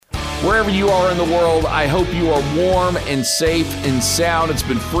Wherever you are in the world, I hope you are warm and safe and sound. It's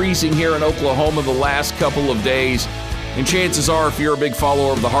been freezing here in Oklahoma the last couple of days. And chances are, if you're a big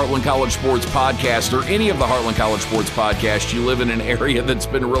follower of the Heartland College Sports Podcast or any of the Heartland College Sports Podcasts, you live in an area that's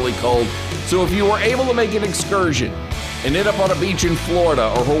been really cold. So if you were able to make an excursion and end up on a beach in Florida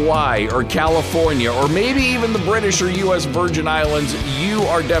or Hawaii or California or maybe even the British or U.S. Virgin Islands, you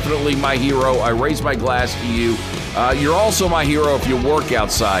are definitely my hero. I raise my glass to you. You're also my hero if you work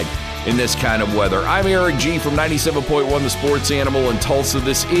outside in this kind of weather. I'm Erik Gee from 97.1 The Sports Animal in Tulsa.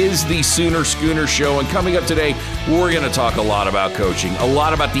 This is the Sooner Schooner Show, and coming up today, we're going to talk a lot about coaching, a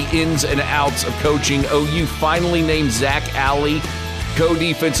lot about the ins and outs of coaching. OU finally named Zach Alley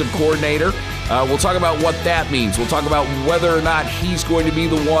co-defensive coordinator. We'll talk about what that means. We'll talk about whether or not he's going to be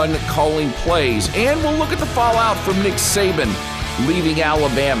the one calling plays, and we'll look at the fallout from Nick Saban leaving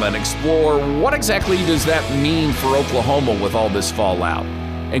Alabama and explore what exactly does that mean for Oklahoma with all this fallout.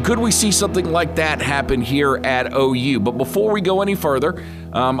 And could we see something like that happen here at OU? But before we go any further,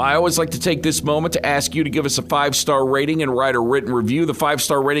 I always like to take this moment to ask you to give us a 5-star rating and write a written review. The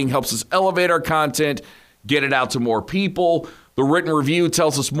 5-star rating helps us elevate our content, get it out to more people. The written review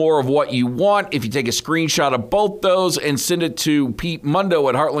tells us more of what you want. If you take a screenshot of both those and send it to Pete Mundo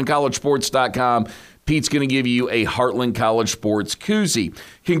at heartlandcollegesports.com, Pete's going to give you a Heartland College Sports koozie.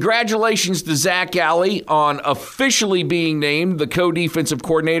 Congratulations to Zach Alley on officially being named the co-defensive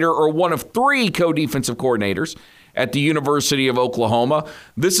coordinator, or one of 3 co-defensive coordinators at the University of Oklahoma.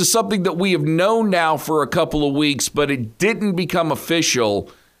 This is something that we have known now for a couple of weeks, but it didn't become official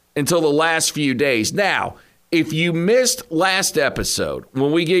until the last few days. Now, if you missed last episode,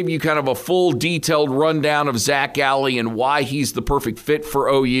 when we gave you kind of a full detailed rundown of Zach Alley and why he's the perfect fit for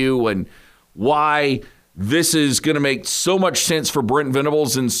OU and why this is going to make so much sense for Brent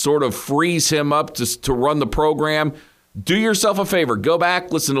Venables and sort of frees him up to run the program, do yourself a favor. Go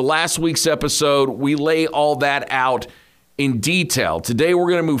back, listen to last week's episode. We lay all that out in detail. Today we're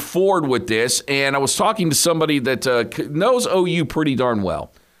going to move forward with this, and I was talking to somebody that knows OU pretty darn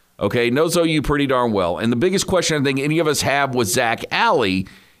well. Okay, knows OU pretty darn well. And the biggest question I think any of us have with Zach Alley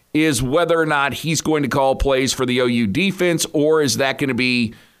is whether or not he's going to call plays for the OU defense, or is that going to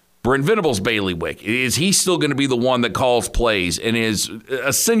be Brent Venables' bailiwick? Is he still going to be the one that calls plays and is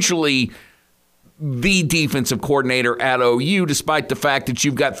essentially the defensive coordinator at OU, despite the fact that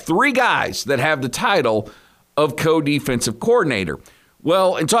you've got 3 guys that have the title of co-defensive coordinator?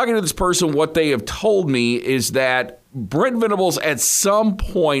 Well, in talking to this person, what they have told me is that Brent Venables at some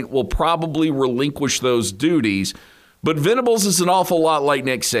point will probably relinquish those duties, but Venables is an awful lot like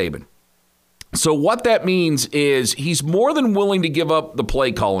Nick Saban. So what that means is he's more than willing to give up the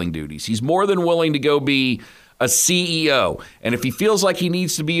play calling duties. He's more than willing to go be a CEO. And if he feels like he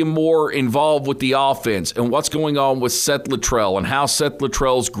needs to be more involved with the offense and what's going on with Seth Littrell and how Seth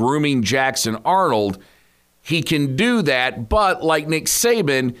Littrell's grooming Jackson Arnold, he can do that. But like Nick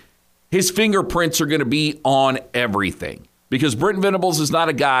Saban, his fingerprints are going to be on everything, because Brent Venables is not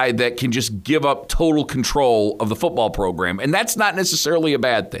a guy that can just give up total control of the football program. And that's not necessarily a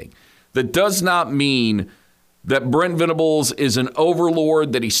bad thing. That does not mean that Brent Venables is an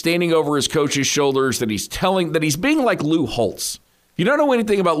overlord, that he's standing over his coach's shoulders, that he's being like Lou Holtz. If you don't know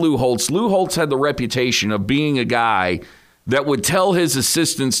anything about Lou Holtz had the reputation of being a guy that would tell his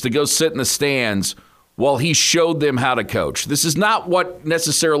assistants to go sit in the stands while he showed them how to coach. This is not what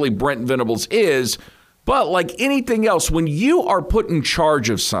necessarily Brent Venables is, but like anything else, when you are put in charge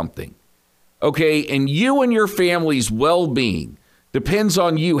of something, okay, and you and your family's well-being depends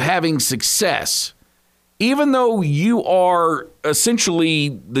on you having success, even though you are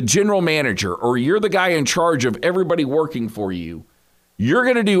essentially the general manager or you're the guy in charge of everybody working for you, you're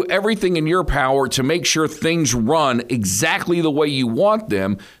going to do everything in your power to make sure things run exactly the way you want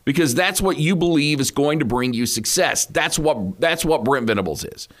them, because that's what you believe is going to bring you success. That's what Brent Venables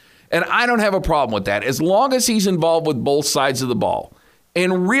is. And I don't have a problem with that, as long as he's involved with both sides of the ball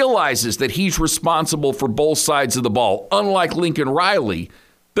and realizes that he's responsible for both sides of the ball, unlike Lincoln Riley,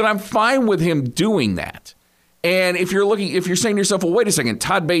 then I'm fine with him doing that. And if you're saying to yourself, well, wait a second,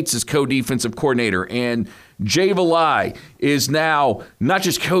 Todd Bates is co-defensive coordinator, and Jay Valai is now not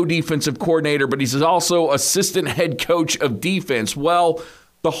just co-defensive coordinator, but he's also assistant head coach of defense. Well,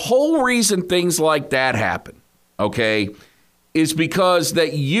 the whole reason things like that happen, okay, is because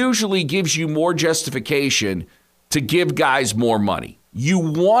that usually gives you more justification to give guys more money. You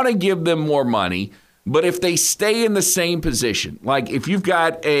want to give them more money, but if they stay in the same position, like if you've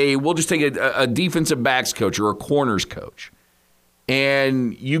got we'll just take a defensive backs coach or a corners coach,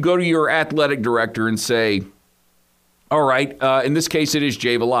 and you go to your athletic director and say, all right, in this case it is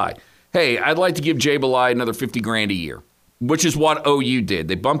Jay Valai. Hey, I'd like to give Jay Valai another $50,000 a year. which is what OU did.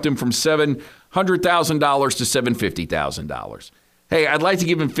 They bumped him from $700,000 to $750,000. Hey, I'd like to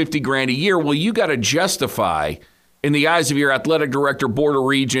give him $50,000 a year. Well, you got to justify in the eyes of your athletic director, board of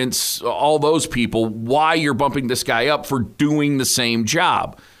regents, all those people, why you're bumping this guy up for doing the same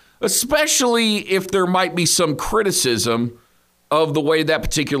job, especially if there might be some criticism of the way that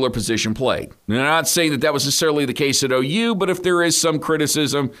particular position played. And I'm not saying that was necessarily the case at OU, but if there is some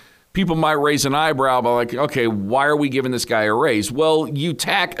criticism, people might raise an eyebrow about like, okay, why are we giving this guy a raise? Well, you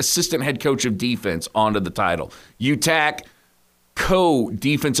tack assistant head coach of defense onto the title. You tack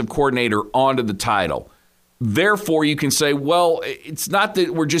co-defensive coordinator onto the title. Therefore, you can say, well, it's not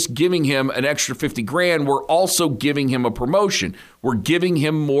that we're just giving him an extra $50,000. We're also giving him a promotion. We're giving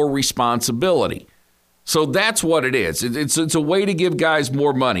him more responsibility. So that's what it is. It's a way to give guys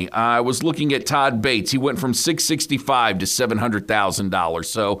more money. I was looking at Todd Bates. He went from $665,000 to $700,000.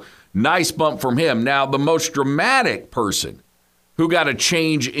 So nice bump from him. Now, the most dramatic person who got a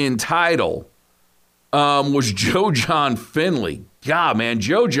change in title was Joe John Finley. God, man,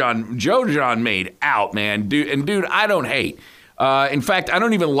 Joe John made out, man. Dude, I don't hate. In fact, I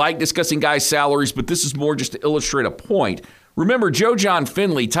don't even like discussing guys' salaries, but this is more just to illustrate a point. Remember, Joe John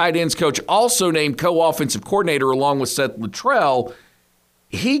Finley, tight ends coach, also named co-offensive coordinator along with Seth Luttrell.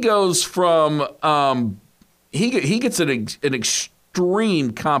 He goes from he gets an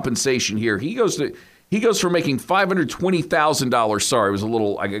extreme compensation here. He goes from making $520,000. Sorry,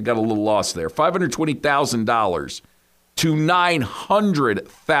 I got a little lost there. $520,000 to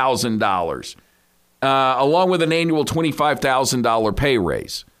 $900,000, along with an annual $25,000 pay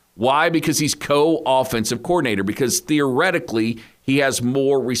raise. Why? Because he's co-offensive coordinator, because theoretically he has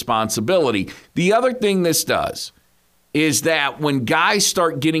more responsibility. The other thing this does is that when guys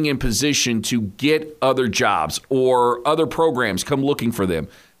start getting in position to get other jobs or other programs come looking for them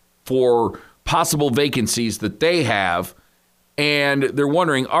for possible vacancies that they have, and they're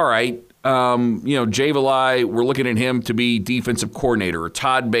wondering, all right, Jay Valai, we're looking at him to be defensive coordinator, or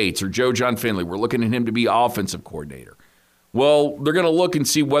Todd Bates or Joe John Finley, we're looking at him to be offensive coordinator. Well, they're going to look and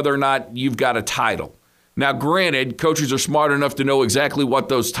see whether or not you've got a title. Now, granted, coaches are smart enough to know exactly what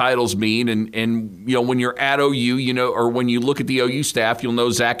those titles mean. And when you're at OU, or when you look at the OU staff, you'll know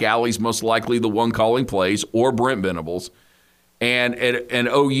Zach Alley's most likely the one calling plays, or Brent Venables. And at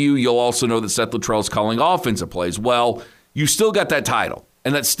OU, you'll also know that Seth Luttrell's calling offensive plays. Well, you still got that title,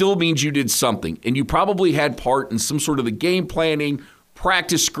 and that still means you did something. And you probably had part in some sort of the game planning,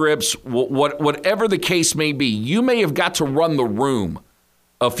 practice scripts, whatever the case may be. You may have got to run the room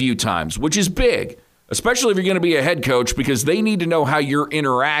a few times, which is big, especially if you're going to be a head coach, because they need to know how you're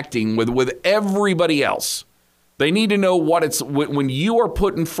interacting with everybody else. They need to know when you are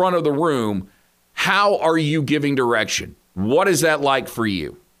put in front of the room, how are you giving direction? What is that like for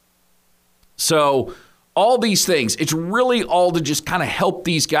you? So all these things, it's really all to just kind of help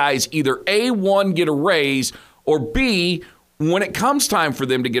these guys either A, one, get a raise, or B, when it comes time for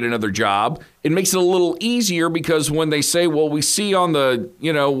them to get another job, it makes it a little easier, because when they say, well, we see on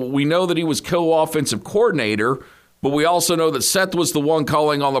we know that he was co-offensive coordinator, but we also know that Seth was the one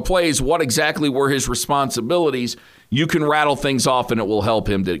calling on the plays. What exactly were his responsibilities? You can rattle things off, and it will help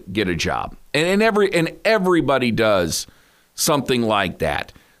him to get a job. And everybody does something like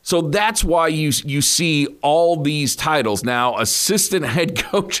that. So that's why you see all these titles. Now, assistant head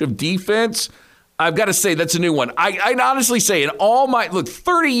coach of defense, I've got to say, that's a new one. I'd honestly say in all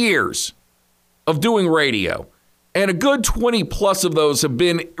 30 years of doing radio, and a good 20 plus of those have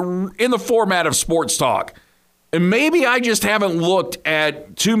been in the format of sports talk. And maybe I just haven't looked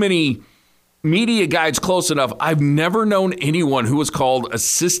at too many media guides close enough. I've never known anyone who was called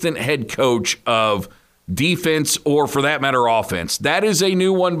assistant head coach of defense, or for that matter, offense. That is a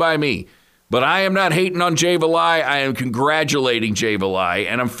new one by me. But I am not hating on Jay Valai. I am congratulating Jay Valai,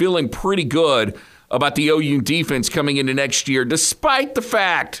 and I'm feeling pretty good about the OU defense coming into next year, despite the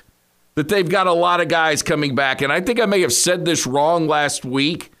fact that they've got a lot of guys coming back. And I think I may have said this wrong last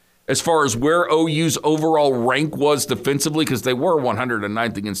week as far as where OU's overall rank was defensively, because they were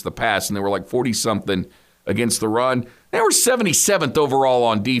 109th against the pass, and they were like 40-something against the run. They were 77th overall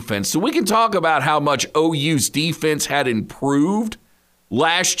on defense. So we can talk about how much OU's defense had improved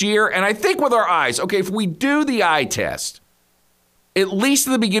last year. And I think with our eyes, okay, if we do the eye test, at least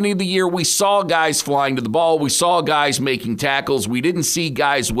at the beginning of the year, we saw guys flying to the ball. We saw guys making tackles. We didn't see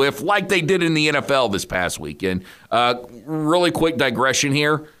guys whiff like they did in the NFL this past weekend. Really quick digression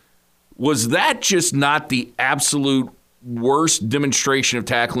here. Was that just not the absolute worst demonstration of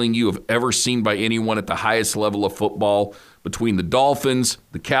tackling you have ever seen by anyone at the highest level of football between the Dolphins,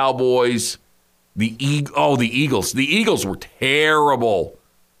 the Cowboys, the Eagles? The Eagles were terrible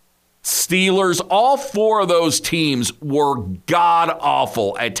Steelers, all four of those teams were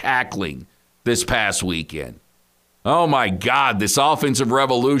god-awful at tackling this past weekend. Oh, my God, this offensive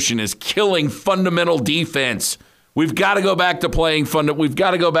revolution is killing fundamental defense. We've got to go back to playing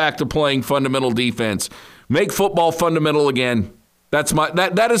fundamental defense. Make football fundamental again.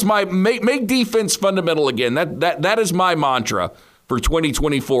 Make defense fundamental again. That is my mantra for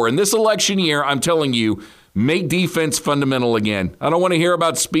 2024. In this election year, I'm telling you, make defense fundamental again. I don't want to hear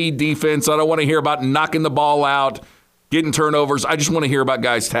about speed defense. I don't want to hear about knocking the ball out, getting turnovers. I just want to hear about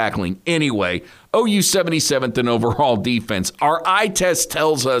guys tackling. Anyway, OU 77th in overall defense. Our eye test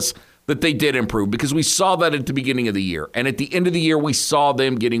tells us that they did improve because we saw that at the beginning of the year. And at the end of the year, we saw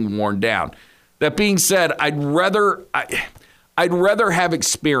them getting worn down. That being said, I'd rather have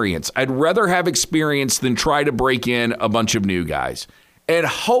experience. I'd rather have experience than try to break in a bunch of new guys. And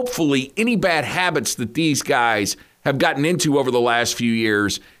hopefully any bad habits that these guys have gotten into over the last few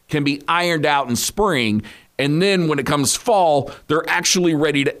years can be ironed out in spring. And then when it comes fall, they're actually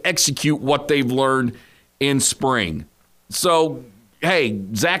ready to execute what they've learned in spring. So, hey,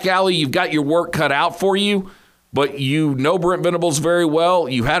 Zach Alley, you've got your work cut out for you, but you know Brent Venables very well.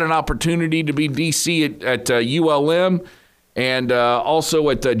 You had an opportunity to be DC at ULM and also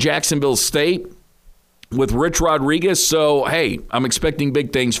at Jacksonville State with Rich Rodriguez. So, hey, I'm expecting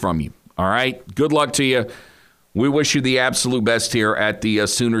big things from you. All right? Good luck to you. We wish you the absolute best here at the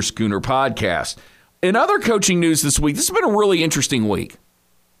Sooner Schooner podcast. In other coaching news this week, this has been a really interesting week.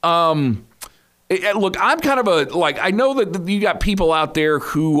 Look, I'm kind of I know that you got people out there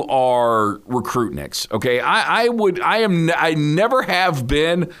who are recruitniks, okay? I never have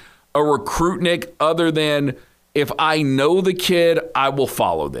been a recruitnik other than if I know the kid, I will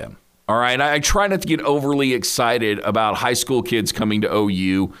follow them, all right? I try not to get overly excited about high school kids coming to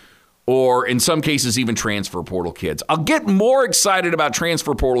OU or in some cases even transfer portal kids. I'll get more excited about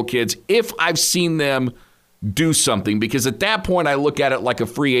transfer portal kids if I've seen them do something because at that point I look at it like a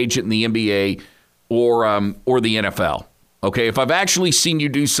free agent in the NBA or the NFL. Okay, if I've actually seen you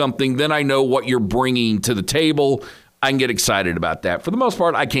do something, then I know what you're bringing to the table. I can get excited about that. For the most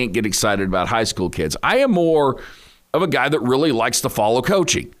part, I can't get excited about high school kids. I am more of a guy that really likes to follow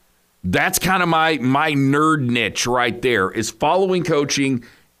coaching. That's kind of my nerd niche right there, is following coaching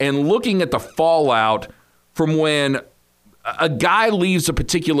and looking at the fallout from when a guy leaves a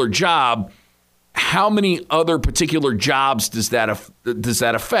particular job. How many other particular jobs does that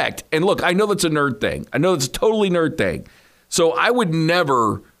affect? And look, I know that's a nerd thing. I know that's a totally nerd thing. So I would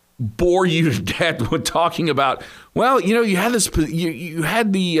never bore you to death with talking about, well, you had this, you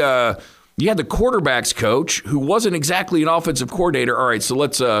had the quarterbacks coach who wasn't exactly an offensive coordinator. All right, so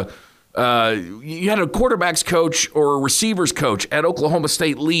let's you had a quarterbacks coach or a receivers coach at Oklahoma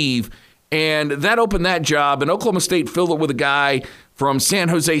State leave, and that opened that job, and Oklahoma State filled it with a guy from San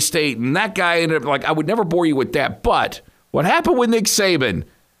Jose State, and that guy ended up, I would never bore you with that. But what happened with Nick Saban,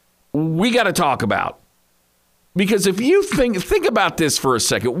 we got to talk about. Because if you think about this for a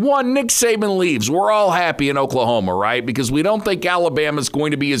second. One, Nick Saban leaves. We're all happy in Oklahoma, right? Because we don't think Alabama's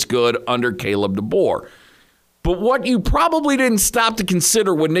going to be as good under Caleb DeBoer. But what you probably didn't stop to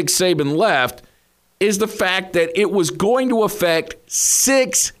consider when Nick Saban left is the fact that it was going to affect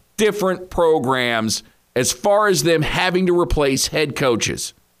 6 different programs as far as them having to replace head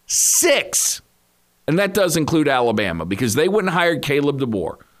coaches. 6. And that does include Alabama because they wouldn't hire Caleb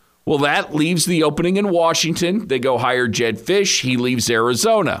DeBoer. Well, that leaves the opening in Washington. They go hire Jed Fish. He leaves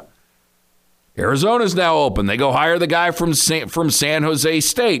Arizona. Arizona's now open. They go hire the guy from San Jose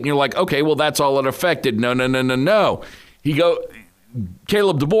State. And you're like, okay, well, that's all it affected. No.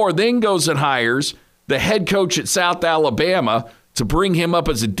 Caleb DeBoer then goes and hires the head coach at South Alabama to bring him up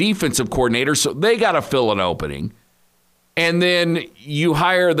as a defensive coordinator, so they got to fill an opening. And then you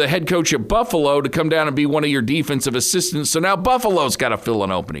hire the head coach at Buffalo to come down and be one of your defensive assistants, so now Buffalo's got to fill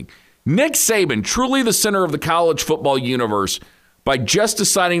an opening. Nick Saban, truly the center of the college football universe, by just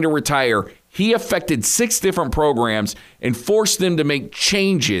deciding to retire, he affected 6 different programs and forced them to make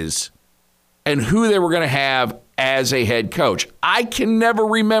changes and who they were going to have as a head coach. I can never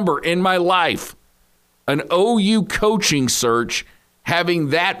remember in my life an OU coaching search having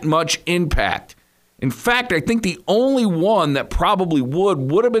that much impact. In fact, I think the only one that probably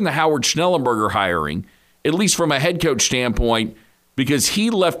would have been the Howard Schnellenberger hiring, at least from a head coach standpoint, because he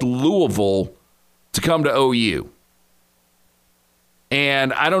left Louisville to come to OU.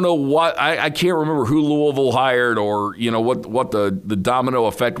 And I don't know what, I can't remember who Louisville hired or, what the domino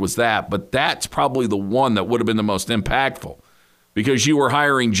effect was that, but that's probably the one that would have been the most impactful because you were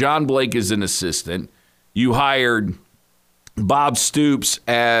hiring John Blake as an assistant. You hired Bob Stoops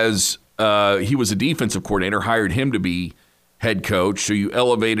as he was a defensive coordinator, hired him to be head coach, so you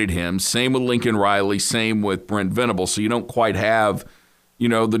elevated him. Same with Lincoln Riley, same with Brent Venables, so you don't quite have,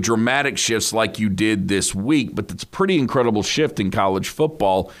 the dramatic shifts like you did this week, but it's a pretty incredible shift in college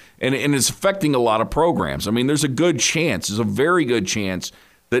football, and it's affecting a lot of programs. I mean, there's a very good chance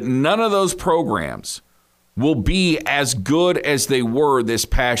that none of those programs will be as good as they were this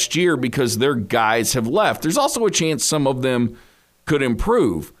past year because their guys have left. There's also a chance some of them could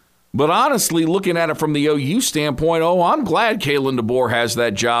improve. But honestly, looking at it from the OU standpoint, I'm glad Kalen DeBoer has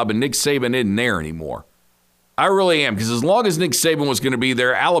that job and Nick Saban isn't there anymore. I really am, because as long as Nick Saban was going to be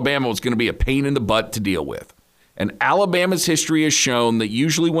there, Alabama was going to be a pain in the butt to deal with. And Alabama's history has shown that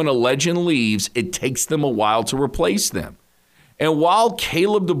usually when a legend leaves, it takes them a while to replace them. And while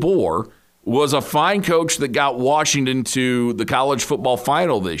Caleb DeBoer was a fine coach that got Washington to the college football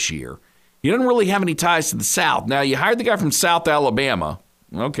final this year, he doesn't really have any ties to the South. Now, you hired the guy from South Alabama.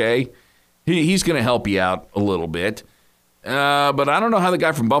 Okay, he's going to help you out a little bit. But I don't know how the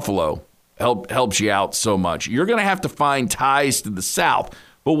guy from Buffalo helps you out so much. You're going to have to find ties to the South.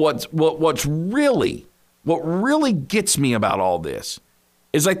 But what really gets me about all this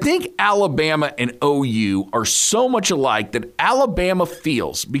is I think Alabama and OU are so much alike that Alabama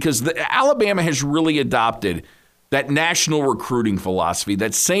feels, because Alabama has really adopted that national recruiting philosophy,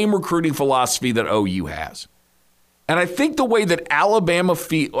 that same recruiting philosophy that OU has. And I think the way that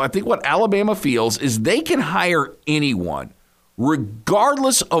what Alabama feels is they can hire anyone,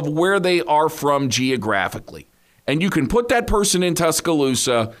 regardless of where they are from geographically. And you can put that person in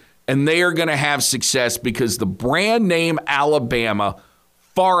Tuscaloosa, and they are going to have success because the brand name Alabama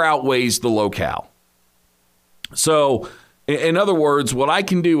far outweighs the locale. So, in other words, what I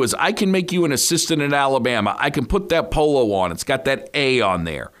can do is I can make you an assistant in Alabama. I can put that polo on. It's got that A on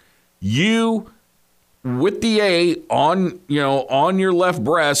there. You, with the A on your left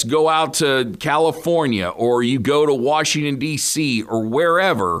breast, go out to California, or you go to Washington, D.C., or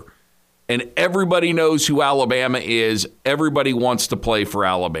wherever, and everybody knows who Alabama is. Everybody wants to play for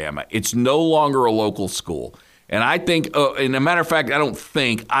Alabama. It's no longer a local school. And I think, and a matter of fact,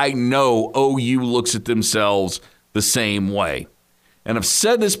 I know OU looks at themselves the same way. And I've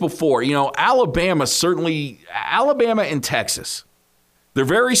said this before, Alabama and Texas, they're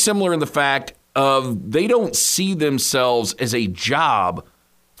very similar in the fact of they don't see themselves as a job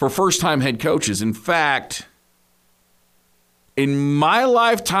for first-time head coaches. In fact, in my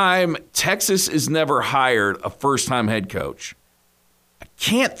lifetime, Texas has never hired a first-time head coach. I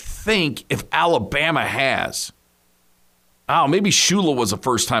can't think if Alabama has. Oh, maybe Shula was a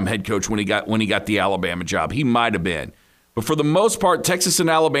first-time head coach when he got the Alabama job. He might have been. But for the most part, Texas and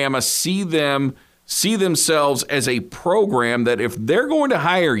Alabama see themselves as a program that if they're going to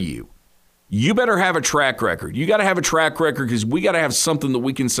hire you, you better have a track record. You got to have a track record because we got to have something that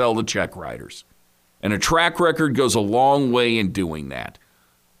we can sell to check writers. And a track record goes a long way in doing that.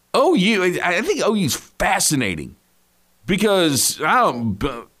 I think OU's fascinating because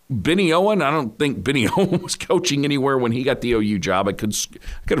Benny Owen, I don't think Benny Owen was coaching anywhere when he got the OU job. I could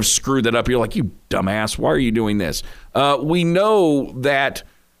have screwed that up. You're like, you dumbass, why are you doing this? We know that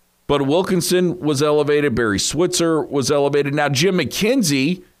Bud Wilkinson was elevated. Barry Switzer was elevated. Now, Jim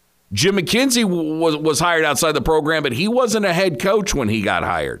McKenzie was hired outside the program, but he wasn't a head coach when he got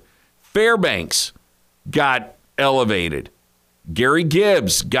hired. Fairbanks got elevated. Gary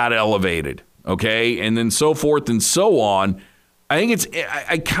Gibbs got elevated, okay? And then so forth and so on. I think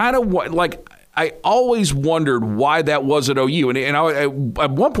I always wondered why that was at OU. And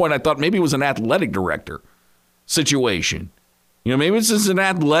at one point I thought maybe it was an athletic director situation. Maybe it's just an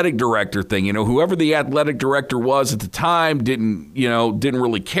athletic director thing. Whoever the athletic director was at the time didn't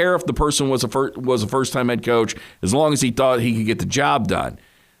really care if the person was a first-time head coach as long as he thought he could get the job done.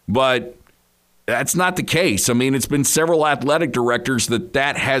 But that's not the case. I mean, it's been several athletic directors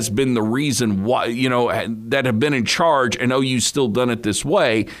that has been the reason why, that have been in charge, and OU's still done it this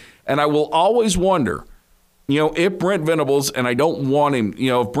way. And I will always wonder, if Brent Venables, and I don't want him,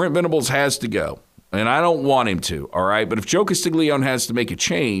 if Brent Venables has to go, and I don't want him to, all right, but if Joe Castiglione has to make a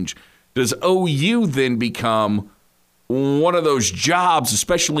change, does OU then become one of those jobs,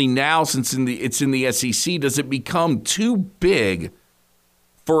 especially now since it's in the SEC, does it become too big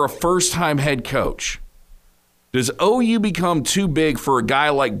for a first-time head coach? Does OU become too big for a guy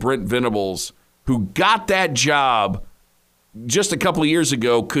like Brent Venables who got that job just a couple of years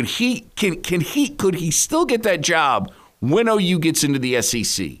ago? Could he still get that job when OU gets into the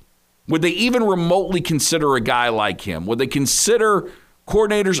SEC? Would they even remotely consider a guy like him? Would they consider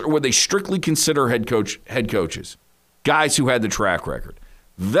coordinators, or would they strictly consider head coaches, guys who had the track record?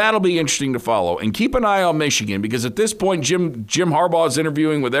 That'll be interesting to follow. And keep an eye on Michigan, because at this point, Jim Harbaugh is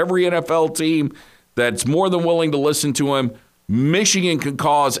interviewing with every NFL team that's more than willing to listen to him. Michigan can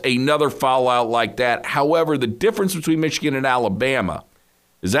cause another fallout like that. However, the difference between Michigan and Alabama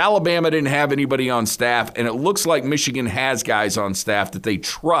is Alabama didn't have anybody on staff, and it looks like Michigan has guys on staff that they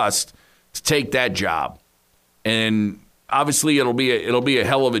trust to take that job. And obviously it'll be a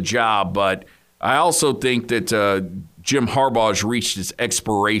hell of a job, but I also think that Jim Harbaugh has reached his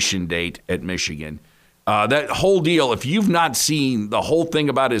expiration date at Michigan. That whole deal, if you've not seen the whole thing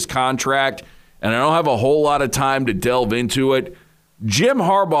about his contract, and I don't have a whole lot of time to delve into it, Jim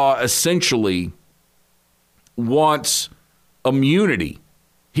Harbaugh essentially wants immunity.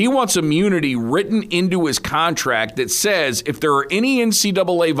 He wants immunity written into his contract that says if there are any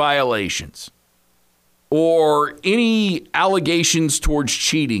NCAA violations or any allegations towards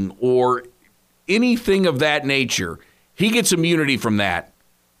cheating or anything of that nature, he gets immunity from that.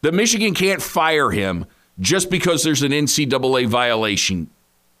 That Michigan can't fire him just because there's an NCAA violation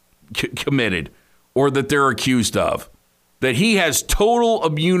committed or that they're accused of. That he has total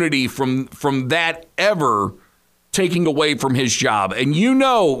immunity from that ever taking away from his job. And you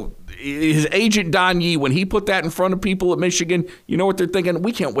know, his agent Don Yee, when he put that in front of people at Michigan, you know what they're thinking?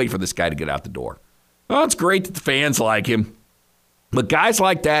 We can't wait for this guy to get out the door. Well, it's great that the fans like him. But guys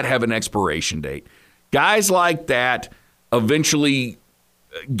like that have an expiration date. Guys like that eventually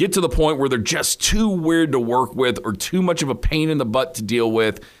get to the point where they're just too weird to work with or too much of a pain in the butt to deal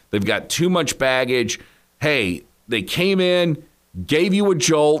with. They've got too much baggage. Hey, they came in, gave you a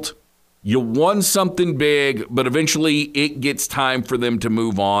jolt, you won something big, but eventually it gets time for them to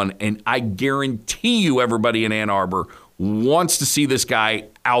move on. And I guarantee you everybody in Ann Arbor wants to see this guy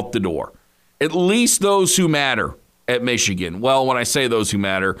out the door. At least those who matter at Michigan. Well, when I say those who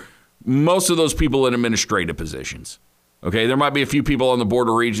matter, most of those people in administrative positions. Okay, there might be a few people on the Board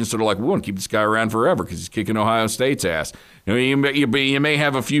of Regents that are like, we want to keep this guy around forever because he's kicking Ohio State's ass. You may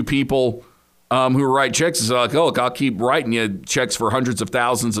have a few people who write checks and say, like, oh, look, I'll keep writing you checks for hundreds of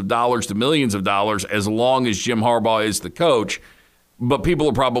thousands of dollars to millions of dollars as long as Jim Harbaugh is the coach. But people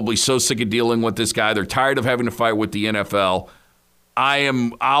are probably so sick of dealing with this guy. They're tired of having to fight with the NFL.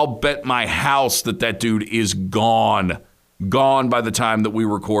 I'll bet my house that dude is gone by the time that we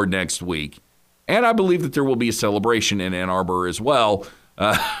record next week. And I believe that there will be a celebration in Ann Arbor as well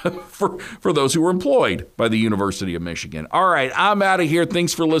for those who were employed by the University of Michigan. All right, I'm out of here.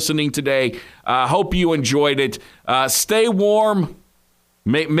 Thanks for listening today. Hope you enjoyed it. Stay warm.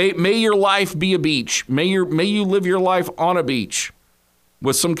 May your life be a beach. May you live your life on a beach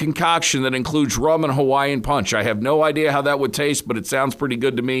with some concoction that includes rum and Hawaiian punch. I have no idea how that would taste, but it sounds pretty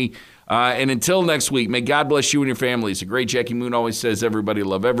good to me. And until next week, may God bless you and your families. The great Jackie Moon always says, everybody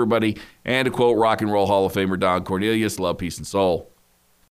love everybody. And to quote Rock and Roll Hall of Famer Don Cornelius, love, peace, and soul.